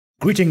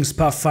Greetings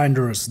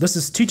Pathfinders, this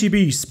is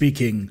TTB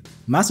speaking.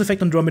 Mass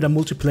Effect Andromeda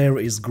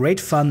multiplayer is great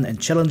fun and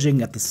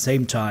challenging at the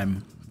same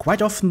time.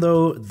 Quite often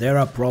though, there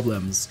are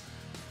problems.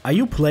 Are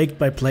you plagued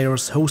by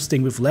players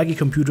hosting with laggy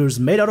computers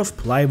made out of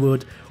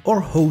plywood,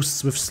 or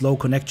hosts with slow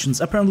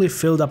connections apparently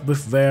filled up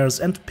with wares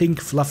and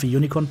pink fluffy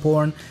unicorn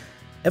porn?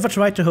 Ever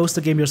tried to host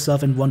a game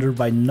yourself and wondered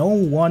why no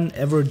one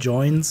ever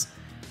joins?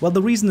 Well,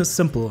 the reason is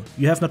simple,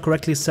 you have not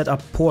correctly set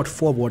up port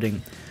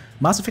forwarding.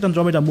 Mass Effect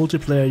Andromeda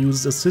multiplayer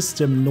uses a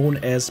system known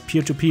as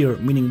peer-to-peer,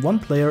 meaning one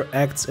player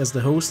acts as the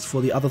host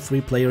for the other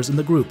 3 players in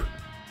the group.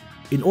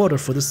 In order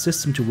for this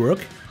system to work,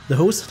 the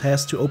host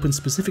has to open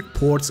specific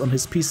ports on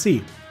his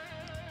PC.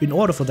 In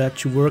order for that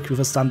to work with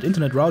a standard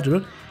internet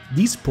router,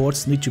 these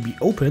ports need to be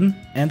open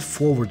and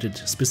forwarded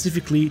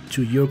specifically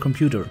to your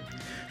computer.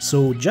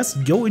 So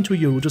just go into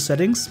your router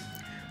settings,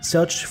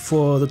 search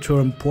for the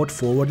term port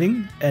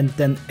forwarding, and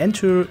then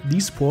enter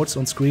these ports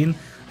on screen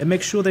and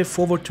make sure they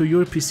forward to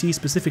your PC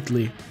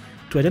specifically.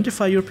 To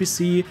identify your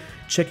PC,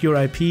 check your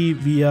IP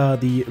via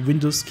the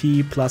Windows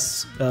key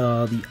plus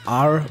the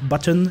R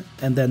button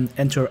and then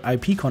enter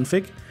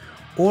ipconfig,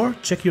 or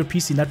check your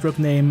PC network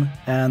name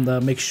and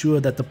make sure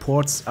that the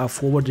ports are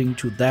forwarding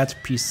to that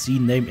PC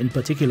name in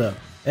particular.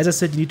 As I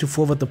said, you need to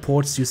forward the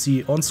ports you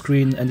see on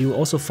screen, and you will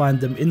also find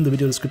them in the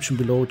video description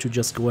below to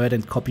just go ahead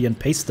and copy and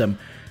paste them.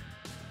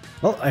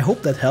 Well, I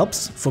hope that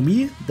helps. For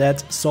me,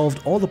 that solved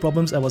all the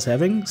problems I was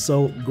having,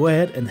 so go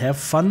ahead and have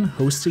fun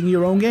hosting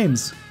your own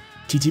games.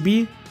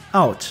 TTB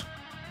out.